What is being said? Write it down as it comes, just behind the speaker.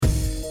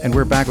And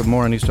we're back with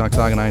more on News Talk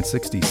Saga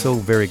 960. So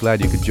very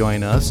glad you could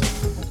join us.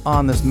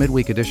 On this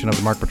midweek edition of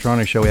the Mark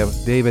Petroni Show, we have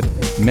David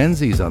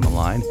Menzies on the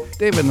line.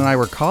 David and I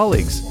were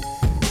colleagues,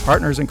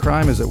 partners in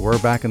crime as it were,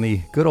 back in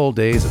the good old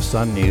days of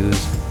Sun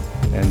News.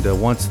 And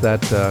once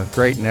that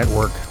great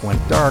network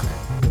went dark,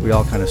 we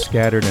all kind of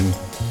scattered in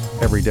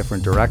every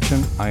different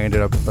direction. I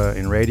ended up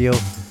in radio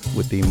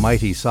with the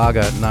mighty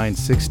Saga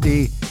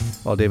 960,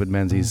 while David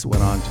Menzies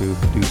went on to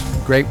do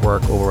great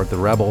work over at the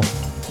Rebel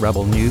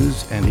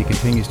News, and he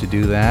continues to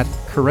do that.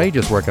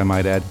 Courageous work, I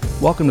might add.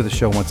 Welcome to the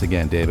show once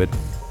again, David.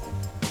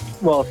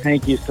 Well,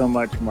 thank you so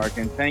much, Mark,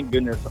 and thank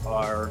goodness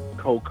our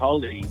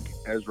co-colleague,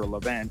 Ezra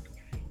Levant,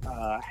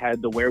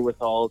 had the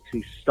wherewithal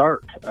to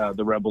start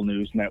the Rebel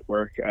News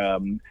Network.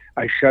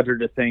 I shudder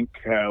to think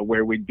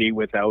where we'd be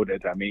without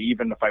it. I mean,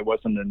 even if I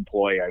wasn't an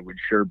employee, I would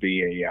sure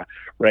be a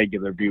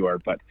regular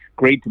viewer, but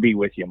great to be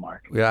with you,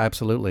 Mark. Yeah,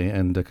 absolutely,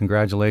 and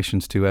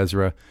congratulations to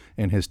Ezra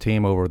and his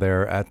team over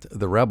there at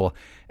the Rebel.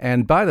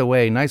 And by the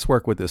way, nice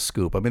work with this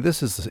scoop. I mean,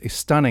 this is a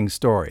stunning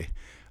story,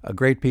 a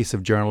great piece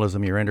of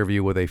journalism, your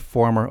interview with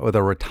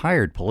a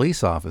retired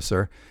police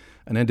officer,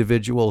 an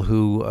individual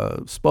who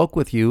spoke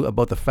with you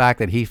about the fact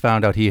that he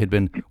found out he had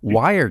been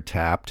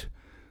wiretapped,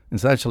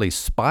 essentially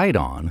spied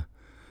on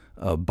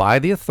by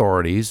the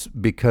authorities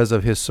because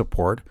of his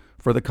support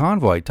for the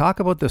convoy.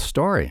 Talk about this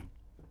story.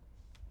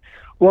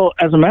 Well,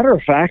 as a matter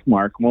of fact,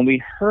 Mark, when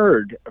we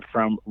heard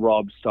from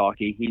Rob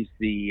Stocky, he's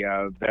the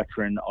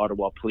veteran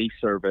Ottawa Police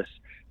Service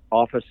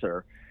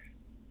officer,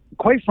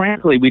 quite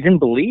frankly, we didn't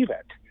believe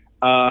it.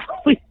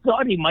 We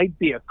thought he might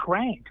be a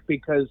crank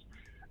because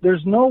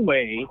there's no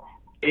way,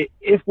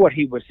 if what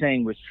he was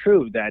saying was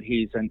true, that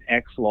he's an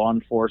ex-law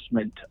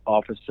enforcement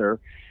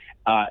officer,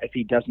 if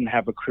he doesn't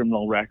have a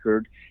criminal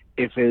record,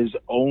 if his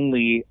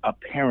only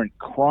apparent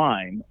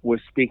crime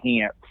was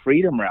speaking at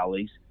freedom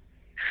rallies,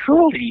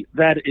 surely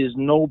that is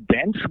no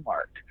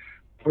benchmark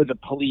for the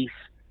police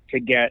to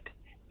get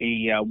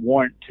a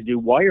warrant to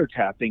do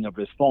wiretapping of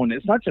his phone.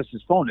 It's not just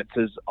his phone, it's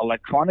his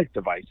electronic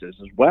devices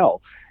as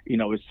well,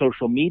 his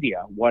social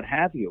media, what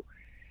have you.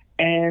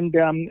 And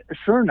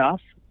sure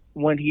enough,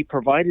 when he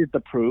provided the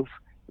proof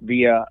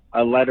via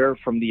a letter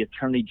from the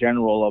Attorney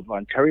General of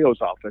Ontario's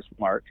office,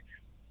 Mark,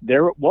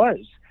 there it was,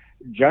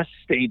 just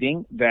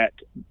stating that,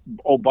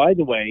 oh, by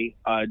the way,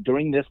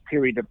 during this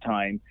period of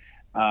time,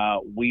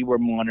 we were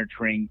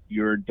monitoring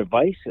your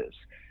devices.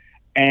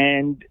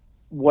 And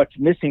what's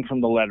missing from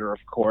the letter,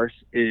 of course,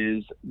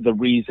 is the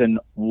reason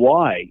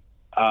why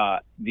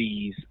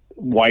these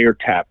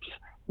wiretaps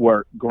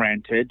were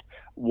granted,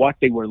 what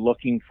they were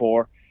looking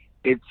for,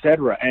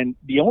 etc. And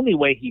the only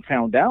way he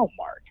found out,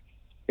 Mark,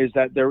 is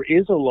that there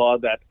is a law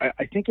that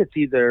I think it's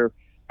either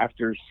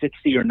after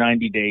 60 or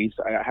 90 days,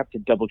 I have to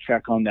double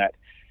check on that,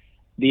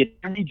 the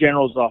Attorney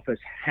General's office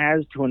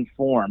has to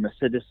inform a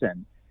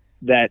citizen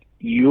that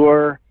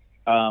your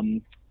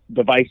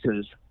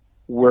devices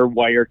were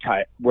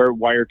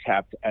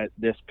wiretapped at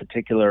this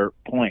particular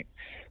point.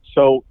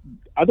 So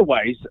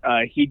otherwise,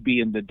 he'd be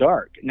in the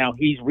dark. Now,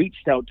 he's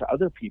reached out to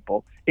other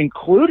people,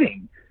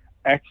 including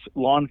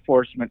ex-law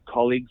enforcement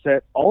colleagues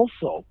that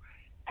also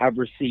have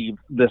received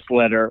this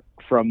letter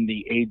from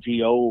the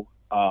AGO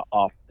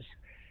office.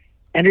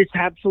 And it's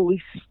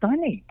absolutely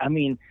stunning. I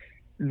mean,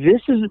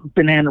 this is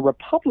Banana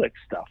Republic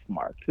stuff,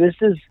 Mark. This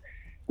is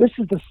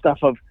the stuff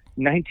of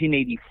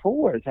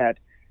 1984, that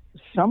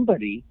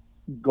somebody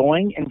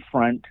going in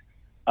front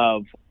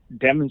of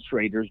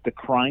demonstrators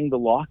decrying the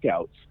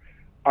lockouts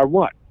are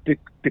what?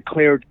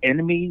 Declared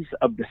enemies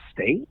of the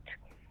state?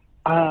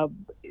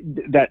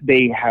 That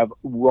they have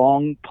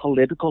wrong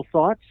political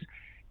thoughts?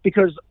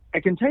 Because I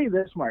can tell you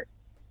this, Mark,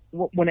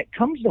 when it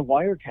comes to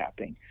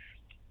wiretapping,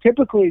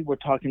 typically we're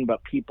talking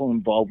about people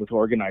involved with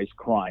organized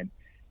crime.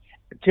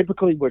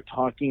 Typically we're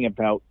talking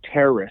about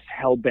terrorists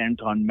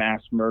hell-bent on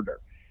mass murder.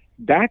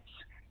 That's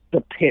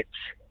the pitch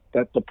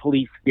that the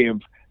police give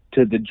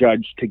to the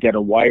judge to get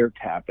a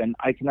wiretap, and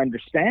I can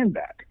understand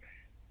that.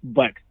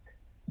 But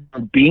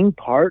being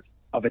part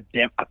of a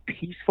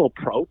peaceful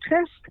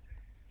protest,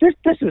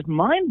 this is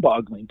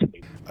mind-boggling to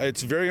me.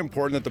 It's very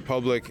important that the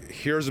public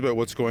hears about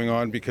what's going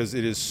on because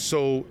it is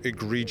so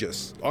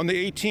egregious. On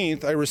the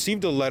 18th, I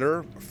received a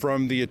letter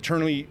from the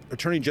Attorney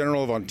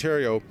General of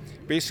Ontario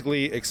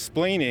basically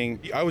explaining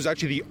I was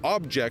actually the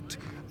object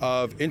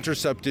of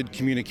intercepted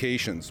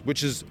communications,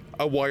 which is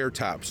a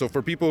wiretap. So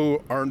for people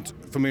who aren't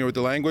familiar with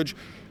the language,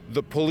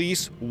 the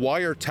police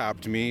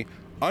wiretapped me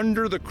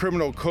under the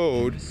criminal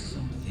code,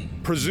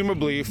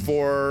 presumably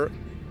for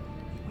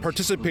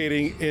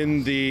participating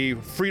in the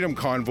Freedom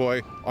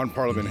Convoy on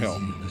Parliament Hill.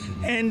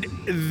 And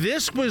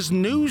this was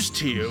news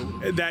to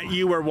you that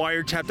you were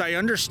wiretapped. I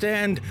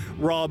understand,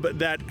 Rob,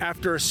 that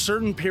after a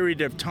certain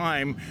period of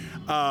time,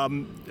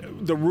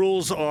 the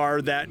rules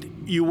are that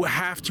you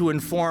have to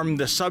inform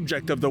the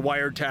subject of the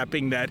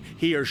wiretapping that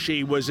he or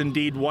she was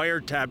indeed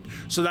wiretapped.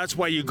 So that's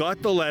why you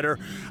got the letter.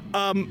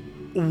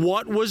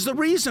 What was the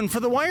reason for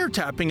the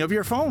wiretapping of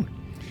your phone?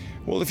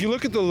 Well, if you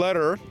look at the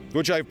letter,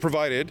 which I've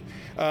provided,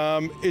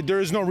 there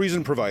is no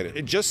reason provided.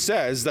 It just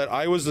says that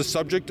I was the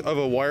subject of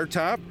a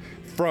wiretap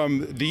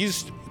from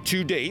these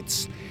two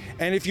dates.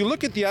 And if you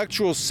look at the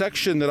actual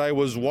section that I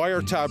was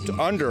wiretapped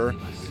under,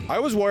 I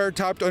was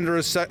wiretapped under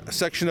a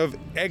section of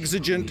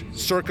exigent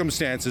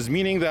circumstances,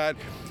 meaning that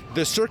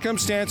the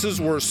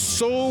circumstances were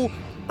so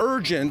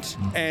urgent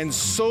and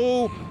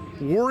so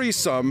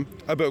worrisome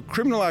about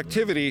criminal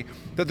activity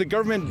that the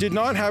government did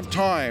not have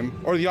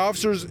time, or the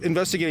officers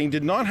investigating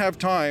did not have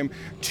time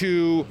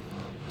to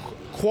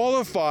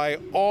qualify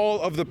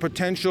all of the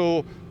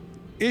potential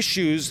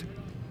issues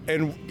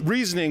and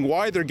reasoning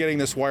why they're getting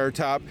this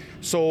wiretap.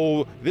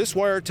 So this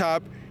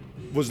wiretap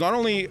was not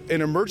only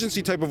an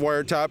emergency type of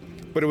wiretap,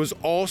 but it was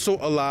also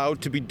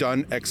allowed to be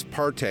done ex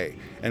parte.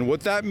 And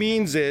what that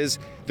means is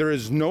there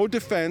is no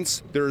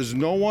defense, there is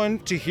no one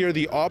to hear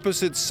the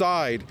opposite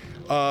side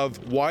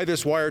of why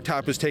this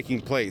wiretap is taking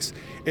place.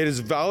 It is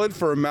valid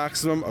for a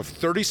maximum of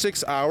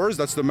 36 hours.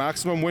 That's the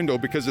maximum window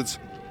because it's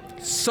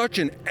such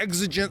an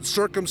exigent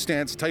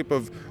circumstance type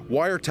of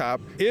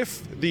wiretap.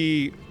 If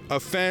the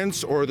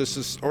offense or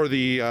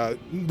the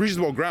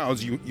reasonable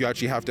grounds you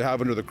actually have to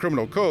have under the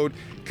criminal code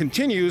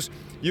continues,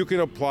 you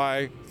can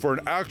apply for an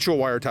actual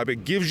wiretap.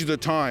 It gives you the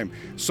time.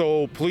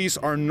 So police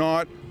are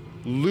not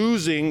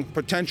losing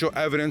potential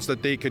evidence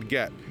that they could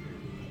get.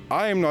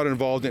 I am not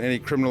involved in any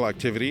criminal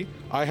activity.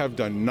 I have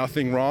done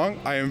nothing wrong.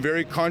 I am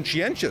very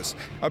conscientious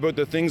about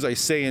the things I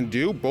say and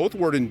do, both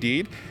word and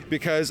deed,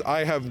 because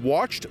I have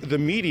watched the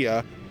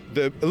media,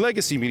 the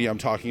legacy media I'm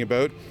talking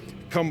about,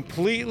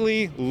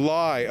 completely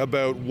lie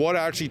about what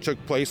actually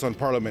took place on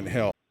Parliament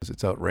Hill.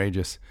 It's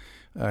outrageous.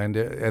 And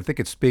I think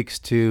it speaks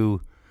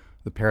to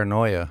the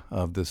paranoia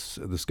of this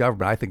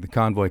government. I think the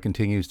convoy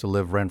continues to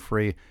live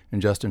rent-free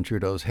in Justin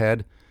Trudeau's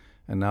head.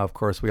 And now, of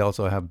course, we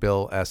also have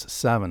Bill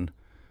S7,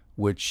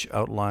 which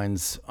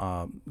outlines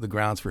the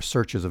grounds for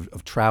searches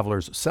of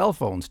travelers' cell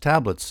phones,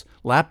 tablets,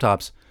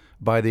 laptops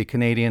by the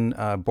Canadian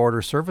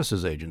Border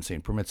Services Agency,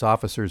 and permits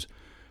officers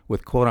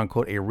with,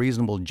 quote-unquote, a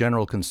reasonable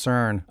general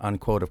concern,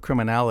 unquote, of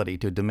criminality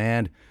to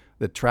demand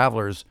that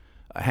travelers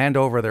hand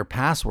over their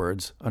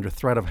passwords under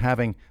threat of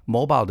having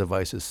mobile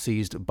devices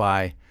seized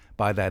by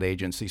that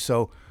agency.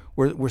 So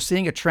we're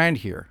seeing a trend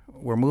here.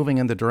 We're moving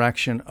in the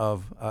direction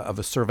of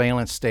a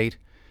surveillance state.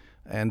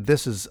 And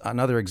this is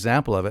another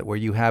example of it where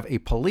you have a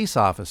police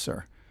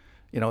officer.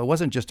 You know, it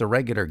wasn't just a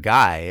regular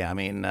guy. I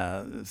mean,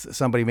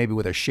 somebody maybe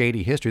with a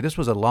shady history. This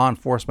was a law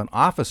enforcement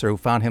officer who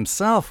found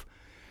himself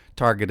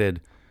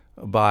targeted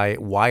by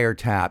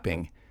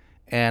wiretapping.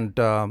 And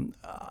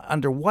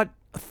under what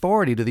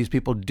authority do these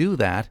people do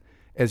that?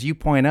 As you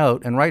point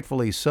out, and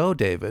rightfully so,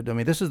 David, I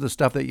mean, this is the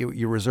stuff that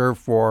you reserve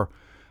for,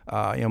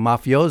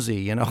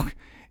 mafiosi,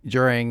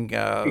 during,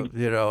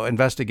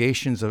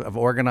 investigations of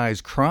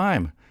organized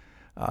crime.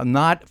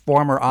 Not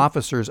former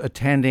officers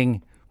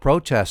attending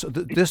protests.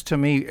 This, to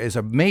me, is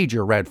a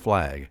major red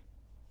flag.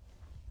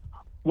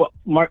 Well,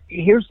 Mark,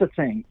 here's the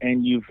thing,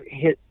 and you've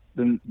hit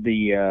the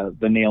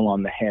nail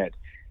on the head.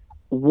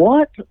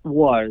 What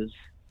was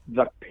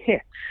the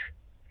pitch,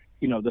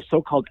 the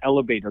so-called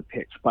elevator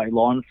pitch by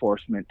law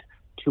enforcement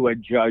to a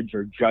judge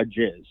or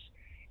judges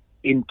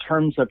in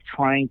terms of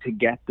trying to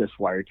get this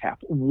wiretap?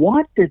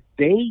 What did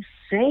they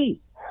say?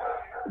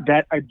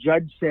 That a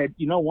judge said,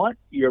 you know what,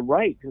 you're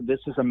right, this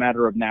is a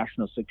matter of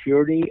national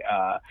security.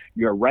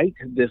 You're right,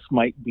 this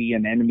might be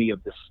an enemy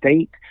of the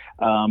state.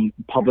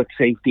 Public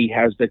safety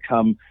has to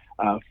come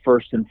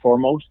first and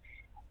foremost.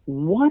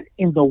 What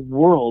in the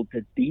world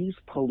did these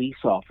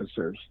police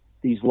officers,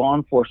 these law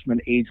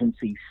enforcement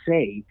agencies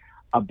say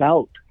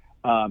about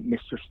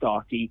Mr.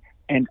 Stocky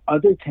and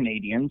other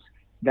Canadians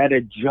that a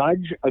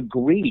judge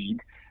agreed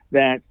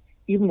that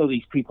even though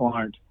these people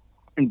aren't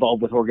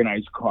involved with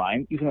organized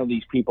crime, even though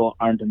these people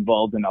aren't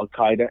involved in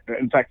Al-Qaeda.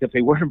 In fact, if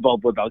they were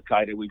involved with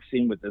Al-Qaeda, we've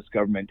seen with this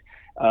government,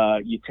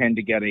 you tend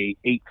to get a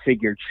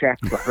 8-figure check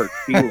for hurt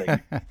feelings.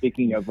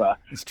 Speaking of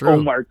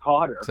Omar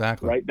Khadr,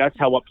 exactly. Right? That's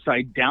how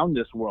upside down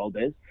this world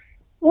is.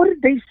 What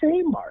did they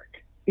say, Mark?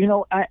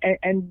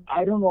 And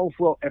I don't know if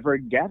we'll ever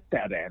get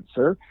that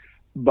answer,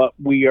 but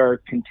we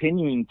are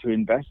continuing to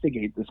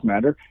investigate this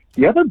matter.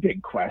 The other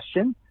big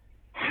question,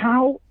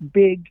 how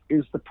big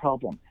is the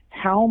problem?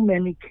 How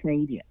many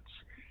Canadians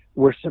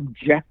were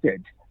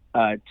subjected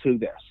to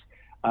this?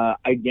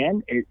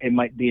 Again, it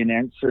might be an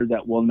answer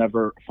that we'll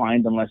never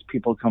find unless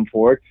people come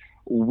forward.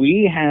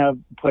 We have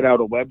put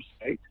out a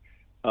website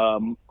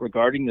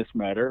regarding this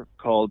matter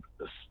called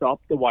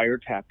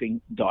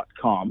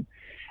stopthewiretapping.com,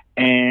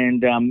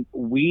 and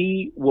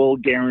we will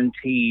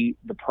guarantee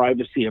the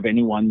privacy of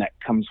anyone that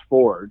comes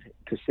forward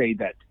to say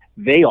that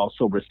they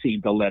also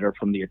received a letter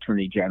from the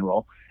Attorney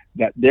General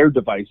that their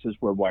devices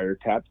were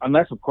wiretapped,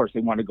 unless, of course, they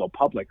want to go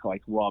public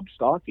like Rob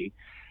Stocky,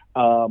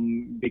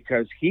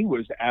 because he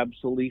was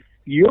absolutely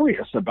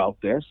furious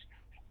about this,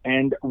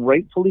 and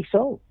rightfully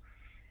so.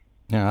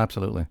 Yeah,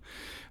 absolutely.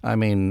 I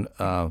mean,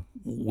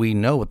 we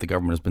know what the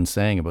government has been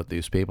saying about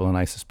these people, and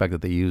I suspect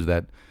that they use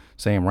that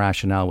same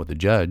rationale with the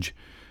judge.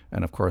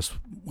 And, of course,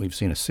 we've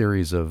seen a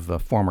series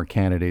of former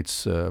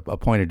candidates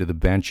appointed to the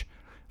bench,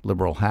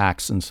 liberal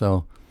hacks, and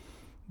so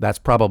that's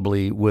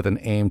probably with an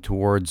aim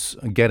towards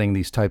getting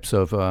these types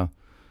of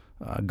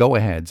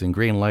go-aheads and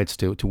green lights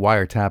to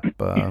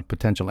wiretap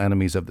potential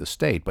enemies of the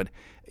state. But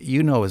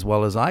you know as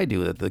well as I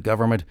do that the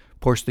government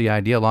pushed the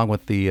idea, along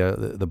with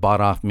the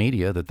bought-off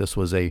media, that this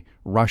was a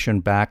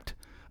Russian-backed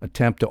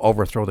attempt to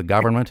overthrow the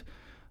government.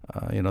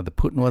 That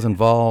Putin was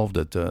involved,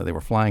 that they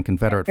were flying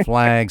Confederate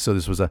flags. So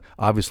this was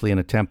obviously an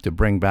attempt to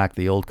bring back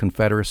the old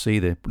Confederacy,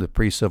 the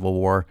pre-Civil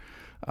War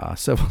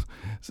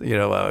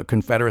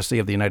Confederacy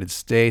of the United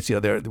States.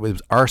 There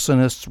was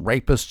arsonists,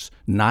 rapists,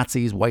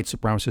 Nazis, white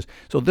supremacists.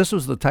 So this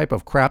was the type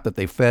of crap that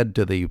they fed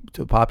to the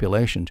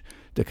population,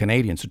 to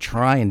Canadians, to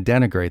try and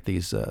denigrate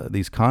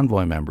these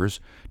convoy members,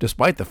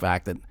 despite the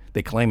fact that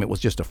they claim it was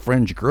just a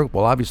fringe group.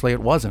 Well, obviously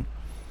it wasn't.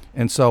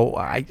 And so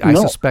I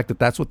suspect that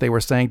that's what they were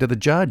saying to the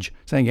judge,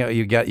 saying,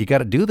 you got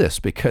to do this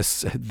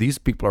because these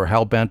people are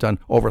hell-bent on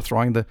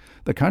overthrowing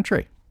the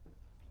country.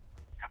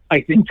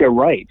 I think you're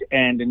right.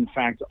 And in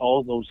fact,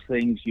 all those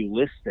things you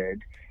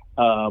listed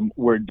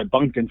were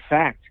debunked. In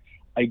fact,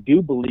 I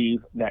do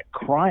believe that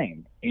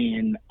crime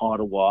in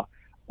Ottawa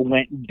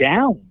went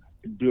down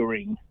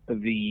during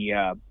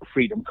the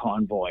Freedom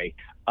Convoy,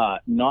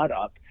 not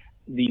up.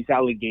 These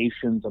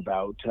allegations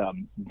about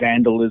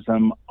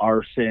vandalism,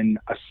 arson,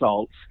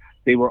 assaults,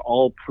 they were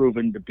all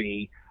proven to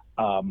be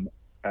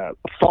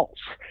false.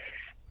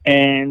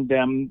 And,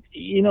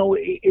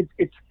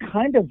 it's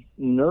kind of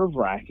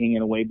nerve-wracking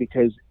in a way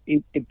because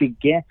it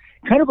began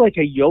kind of like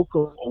a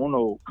Yoko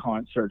Ono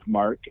concert,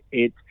 Mark.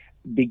 It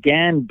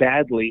began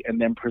badly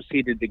and then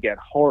proceeded to get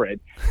horrid.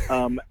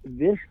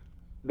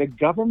 The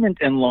government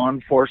and law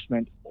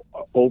enforcement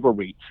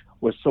overreach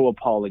was so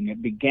appalling.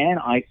 It began,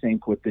 I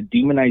think, with the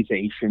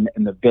demonization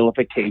and the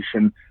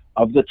vilification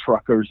of the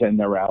truckers and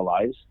their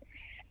allies.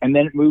 And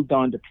then it moved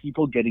on to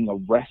people getting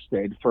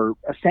arrested for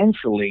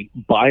essentially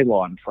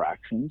bylaw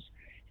infractions.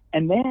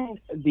 And then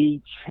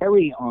the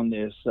cherry on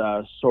this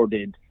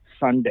sordid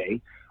sundae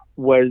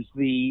was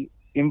the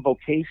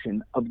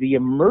invocation of the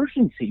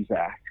Emergencies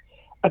Act,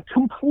 a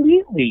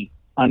completely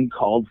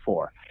uncalled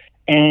for.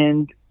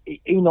 And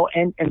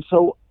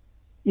so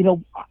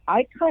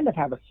I kind of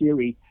have a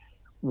theory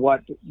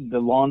what the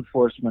law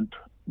enforcement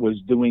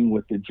was doing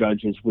with the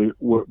judges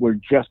were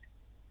just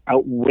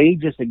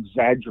outrageous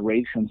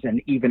exaggerations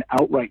and even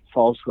outright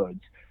falsehoods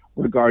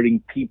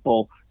regarding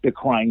people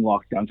decrying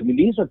lockdowns. I mean,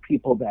 these are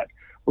people that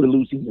were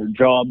losing their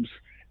jobs,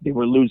 they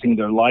were losing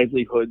their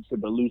livelihoods, they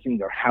were losing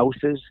their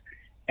houses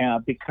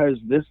because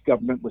this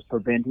government was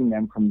preventing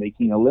them from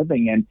making a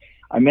living. And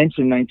I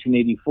mentioned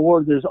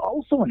 1984. There's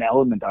also an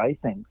element, I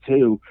think,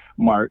 too,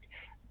 Mark,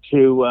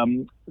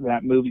 to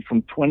that movie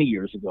from 20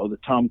 years ago, the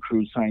Tom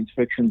Cruise science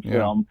fiction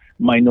film,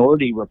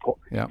 Minority Report.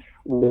 Yeah.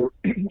 We're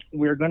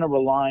going to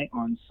rely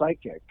on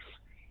psychics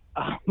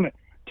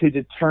to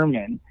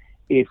determine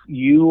if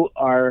you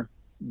are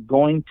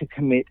going to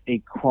commit a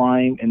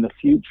crime in the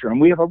future.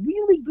 And we have a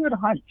really good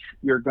hunch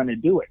you're going to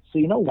do it. So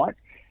you know what?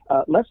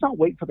 Let's not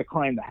wait for the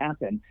crime to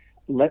happen.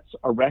 Let's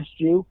arrest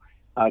you,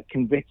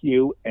 convict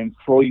you, and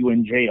throw you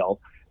in jail.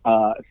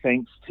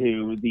 Thanks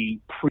to the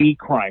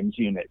pre-crimes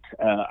unit,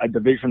 a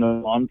division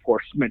of law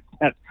enforcement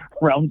that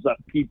rounds up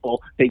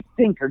people they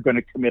think are going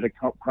to commit a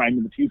crime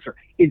in the future.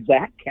 Is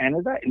that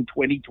Canada in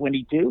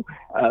 2022?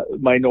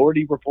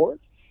 Minority Report?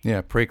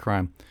 Yeah,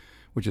 pre-crime,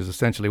 which is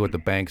essentially what the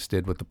banks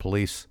did with the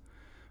police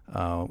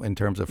in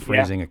terms of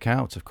freezing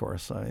accounts, of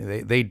course.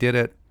 They did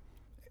it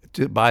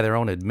by their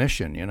own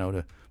admission,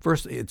 to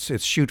first,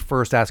 it's shoot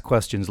first, ask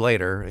questions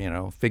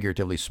later,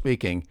 figuratively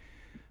speaking.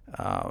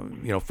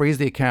 Freeze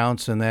the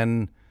accounts and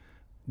then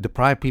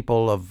deprive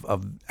people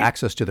of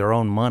access to their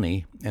own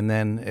money, and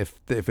then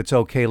if it's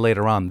okay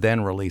later on,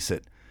 then release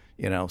it.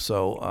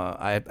 So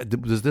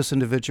was this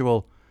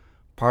individual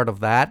part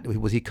of that?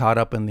 Was he caught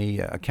up in the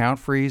account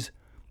freeze?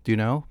 Do you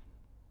know?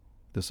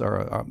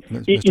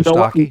 Mr.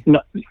 Stocky?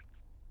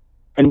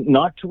 And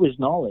not to his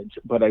knowledge,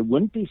 but I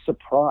wouldn't be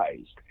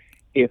surprised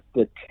if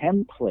the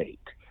template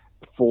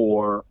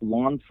for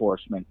law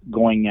enforcement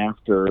going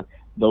after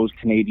those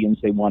Canadians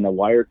they want to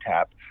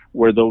wiretap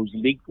were those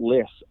leaked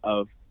lists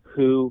of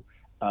who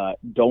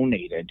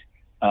donated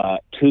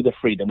to the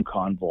Freedom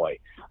Convoy.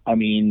 I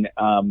mean,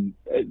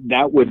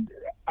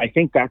 I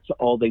think that's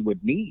all they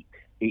would need,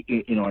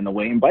 in a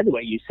way. And by the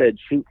way, you said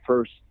shoot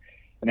first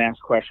and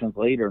ask questions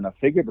later in a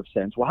figurative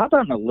sense. Well, how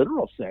about in a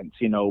literal sense?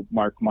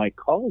 Mark, my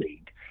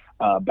colleague,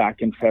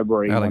 back in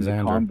February when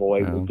the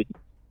convoy would be,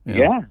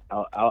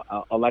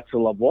 Alexa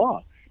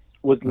Lavoie,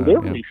 was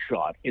literally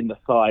shot in the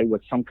thigh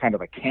with some kind of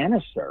a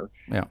canister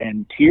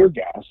and tear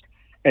gas.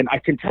 And I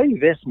can tell you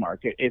this, Mark,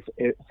 if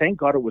thank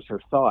God it was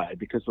her thigh,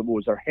 because if it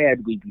was her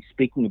head, we'd be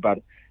speaking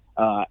about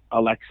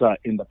Alexa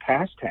in the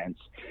past tense.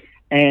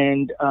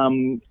 And,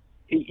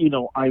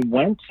 I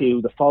went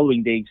to the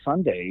following day,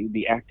 Sunday,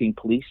 the acting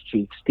police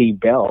chief,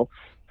 Steve Bell,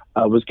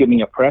 was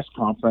giving a press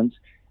conference.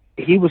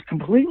 He was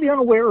completely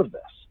unaware of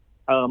this.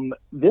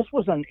 This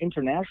was an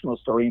international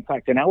story. In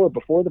fact, an hour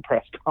before the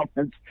press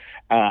conference,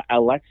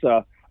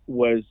 Alexa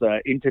was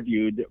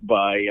interviewed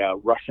by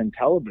Russian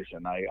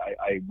television.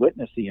 I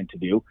witnessed the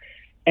interview.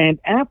 And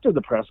after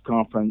the press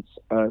conference,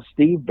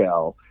 Steve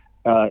Bell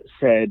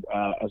said,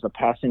 as a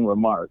passing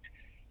remark,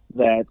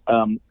 that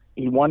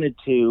he wanted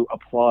to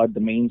applaud the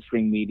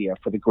mainstream media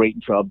for the great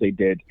job they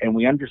did. And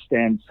we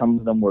understand some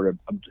of them were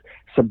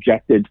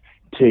subjected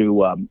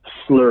to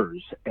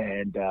slurs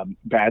and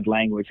bad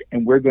language,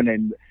 and we're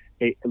going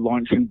to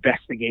launch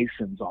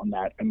investigations on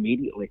that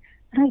immediately.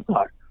 And I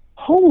thought,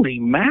 holy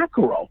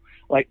mackerel,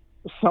 like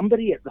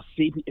somebody at the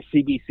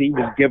CBC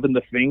was given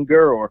the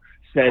finger or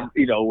said,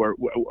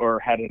 or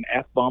had an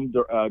F-bomb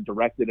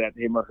directed at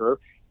him or her,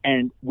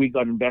 and we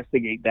got to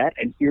investigate that.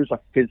 And here's a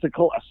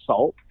physical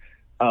assault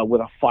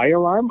with a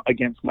firearm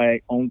against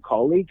my own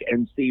colleague.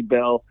 And Steve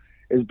Bell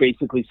is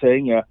basically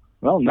saying,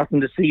 well,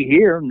 nothing to see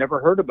here, never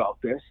heard about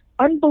this.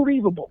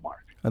 Unbelievable,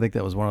 Mark. I think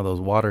that was one of those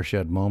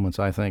watershed moments,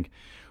 I think,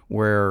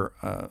 where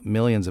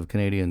millions of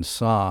Canadians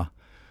saw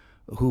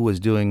who was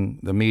doing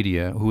the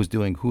media, who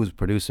was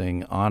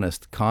producing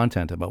honest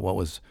content about what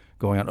was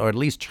going on, or at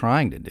least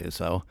trying to do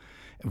so,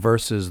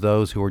 versus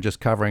those who were just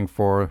covering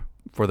for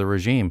the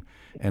regime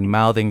and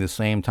mouthing the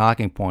same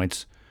talking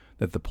points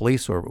that the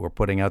police were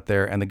putting out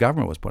there and the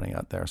government was putting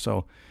out there.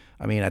 So,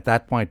 I mean, at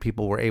that point,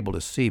 people were able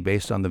to see,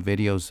 based on the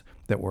videos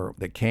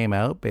that came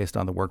out, based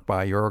on the work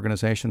by your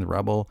organization, the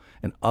Rebel,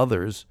 and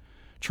others,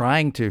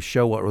 trying to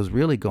show what was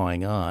really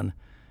going on.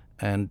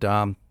 And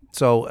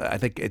so I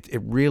think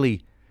it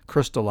really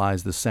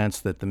crystallized the sense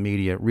that the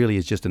media really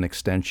is just an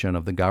extension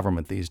of the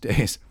government these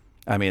days.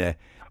 I mean,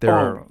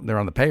 they're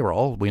on the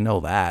payroll. We know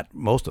that,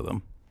 most of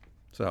them.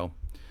 So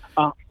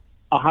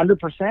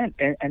 100%.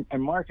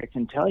 And Mark, I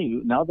can tell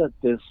you now that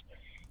this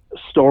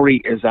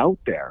story is out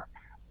there,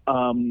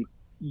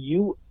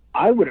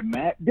 I would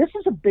imagine this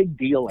is a big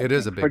deal. It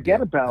is a big Forget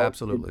deal. about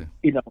Absolutely.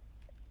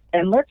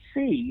 And let's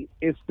see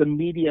if the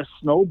media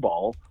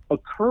snowball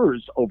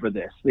occurs over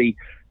this. The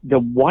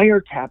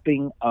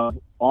wiretapping of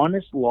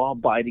honest,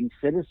 law-abiding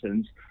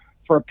citizens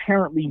for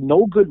apparently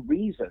no good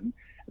reason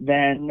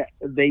than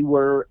they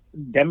were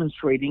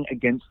demonstrating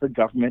against the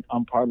government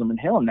on Parliament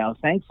Hill. Now,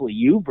 thankfully,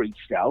 you've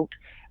reached out,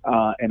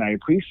 and I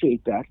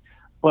appreciate that.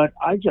 But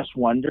I just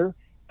wonder,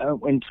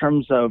 in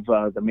terms of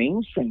the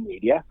mainstream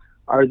media,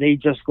 are they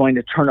just going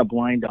to turn a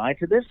blind eye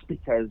to this?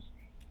 Because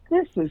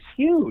this is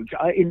huge.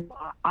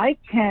 I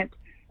can't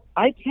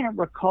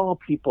recall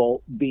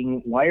people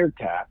being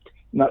wiretapped.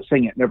 I'm not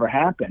saying it never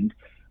happened,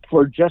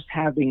 for just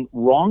having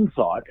wrong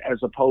thought as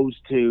opposed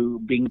to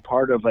being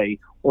part of a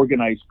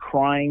organized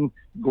crime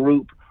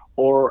group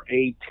or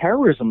a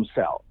terrorism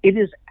cell. It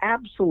is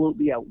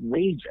absolutely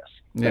outrageous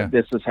that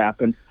this has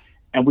happened,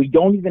 and we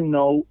don't even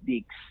know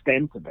the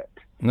extent of it.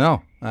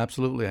 No,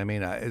 absolutely. I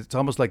mean, it's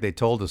almost like they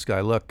told this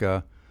guy, look,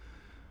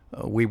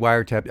 we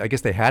wiretapped. I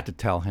guess they had to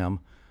tell him,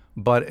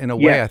 but in a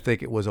way, I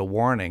think it was a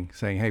warning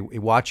saying, hey,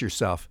 watch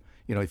yourself.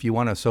 If you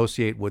want to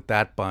associate with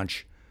that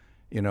bunch,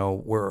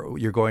 where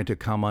you're going to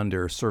come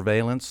under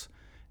surveillance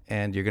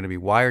and you're going to be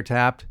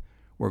wiretapped.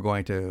 We're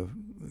going to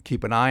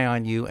keep an eye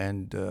on you,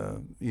 and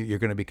you're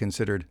going to be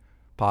considered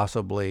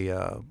possibly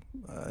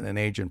an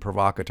agent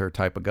provocateur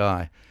type of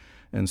guy.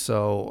 And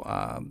so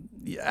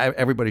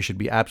everybody should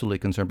be absolutely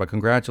concerned. But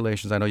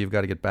congratulations. I know you've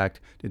got to get back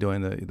to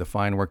doing the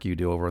fine work you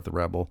do over at the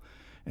Rebel.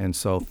 And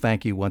so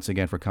thank you once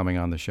again for coming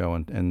on the show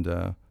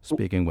and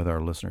speaking with our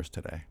listeners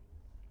today.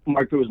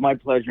 Mark, it was my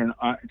pleasure. And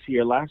to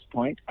your last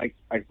point, I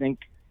think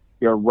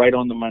you're right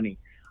on the money.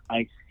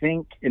 I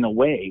think, in a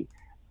way,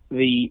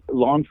 the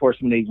law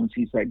enforcement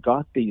agencies that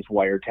got these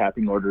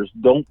wiretapping orders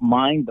don't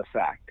mind the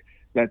fact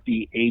that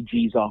the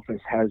AG's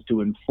office has to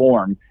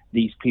inform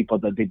these people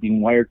that they've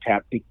been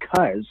wiretapped,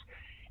 because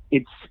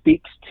it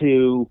speaks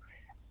to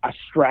a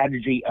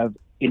strategy of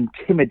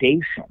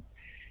intimidation,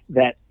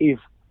 that if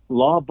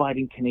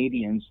law-abiding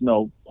Canadians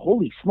know,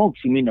 holy smokes,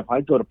 you mean if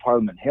I go to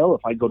Parliament Hill,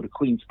 if I go to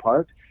Queen's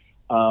Park,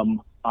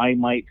 I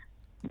might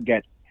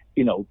get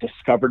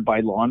discovered by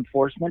law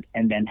enforcement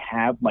and then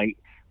have my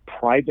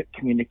private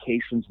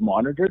communications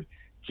monitored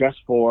just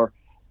for,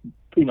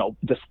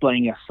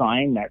 displaying a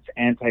sign that's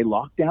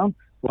anti-lockdown.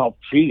 Well,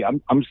 gee,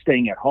 I'm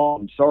staying at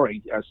home.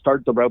 Sorry,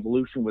 start the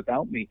revolution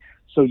without me.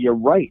 So you're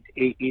right.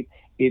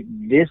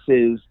 This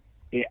is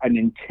an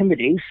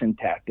intimidation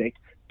tactic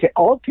to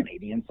all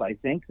Canadians. I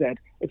think that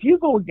if you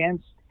go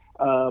against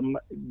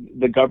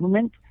the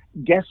government,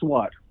 guess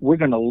what? We're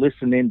going to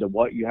listen into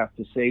what you have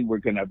to say. We're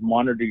going to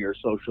monitor your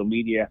social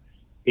media.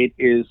 It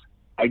is,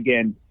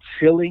 again,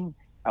 chilling,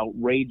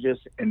 outrageous,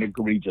 and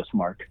egregious,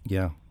 Mark.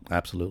 Yeah,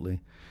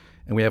 absolutely.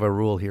 And we have a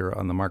rule here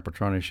on the Mark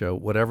Petroni Show: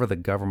 whatever the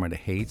government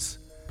hates,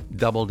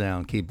 double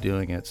down, keep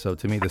doing it. So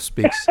to me, this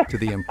speaks to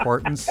the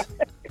importance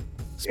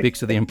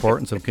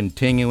of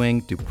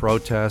continuing to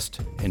protest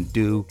and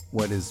do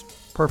what is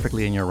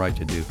perfectly in your right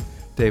to do.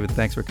 David,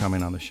 thanks for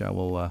coming on the show.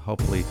 We'll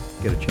hopefully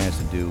get a chance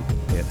to do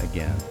it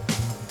again.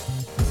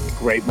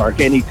 Great,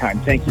 Mark. Anytime.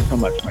 Thank you so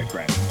much, my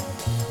friend.